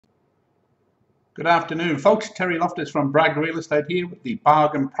Good afternoon, folks. Terry Loftus from Bragg Real Estate here with the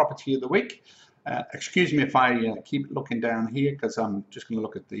bargain property of the week. Excuse me if I keep looking down here because I'm just going to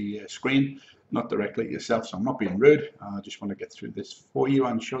look at the screen, not directly at yourself, so I'm not being rude. I just want to get through this for you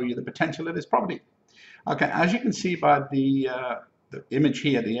and show you the potential of this property. Okay, as you can see by the image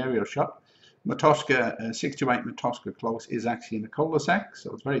here, the aerial shot, Matoska, 628 Matoska Close is actually in the cul-de-sac,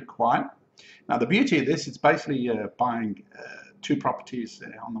 so it's very quiet. Now the beauty of this, it's basically buying two properties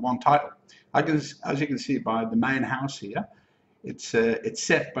on the one title. As you can see by the main house here, it's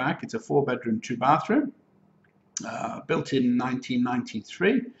set back. It's a 4-bedroom, 2-bathroom, built in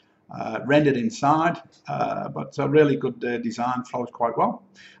 1993, rendered inside, but it's a really good design, flows quite well.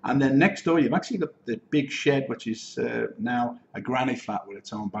 And then next door, you've actually got the big shed, which is now a granny flat with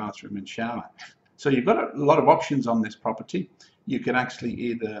its own bathroom and shower. So you've got a lot of options on this property. You could actually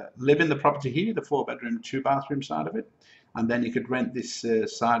either live in the property here, the 4-bedroom, 2-bathroom side of it, and then you could rent this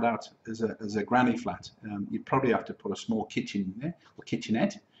side out as a granny flat. You'd probably have to put a small kitchen in there, or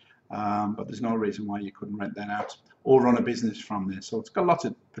kitchenette, but there's no reason why you couldn't rent that out or run a business from there. So it's got lots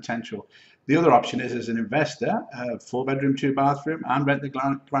of potential. The other option is, as an investor, 4-bedroom, 2-bathroom, and rent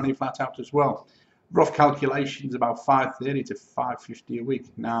the granny flat out as well. Rough calculations about $530 to $550 a week.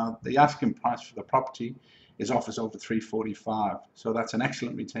 Now the asking price for the property is offers over $345, so that's an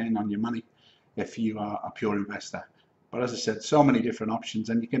excellent return on your money if you are a pure investor. But as I said, so many different options,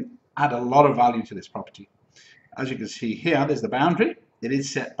 and you can add a lot of value to this property. As you can see here, there's the boundary. It is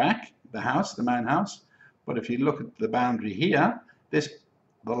set back, the house, the main house. But if you look at the boundary here, the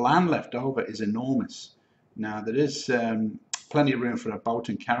land left over is enormous. Now there is plenty of room for a boat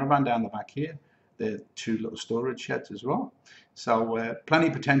and caravan down the back here. There are 2 little storage sheds as well. So plenty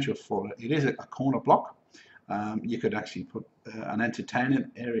of potential for it. It is a corner block. You could actually put an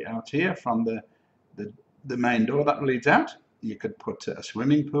entertainment area out here from the main door that leads out. You could put a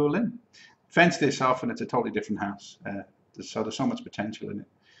swimming pool in, fence this off, and it's a totally different house. So there's so much potential in it.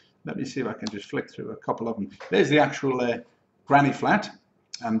 Let me see if I can just flick through a couple of them. There's the actual granny flat,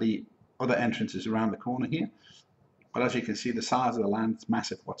 and the other entrance is around the corner here. But as you can see, the size of the land is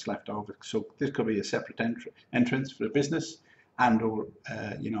massive, what's left over. So this could be a separate entrance for a business and or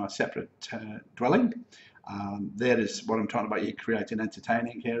a separate dwelling. There is what I'm talking about. You create an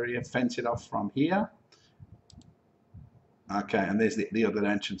entertaining area, fence it off from here. Okay, and there's the other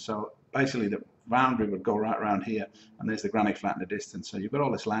entrance. So basically the boundary would go right around here, and there's the granny flat in the distance. So you've got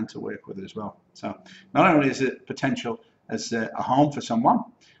all this land to work with as well. So not only is it potential as a home for someone,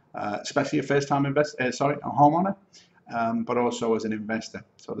 especially a first-time investor, a homeowner, but also as an investor.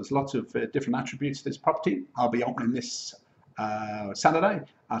 So there's lots of different attributes to this property. I'll be opening this Saturday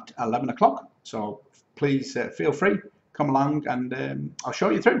at 11 o'clock. So please feel free, come along, and I'll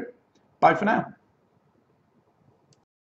show you through. Bye for now.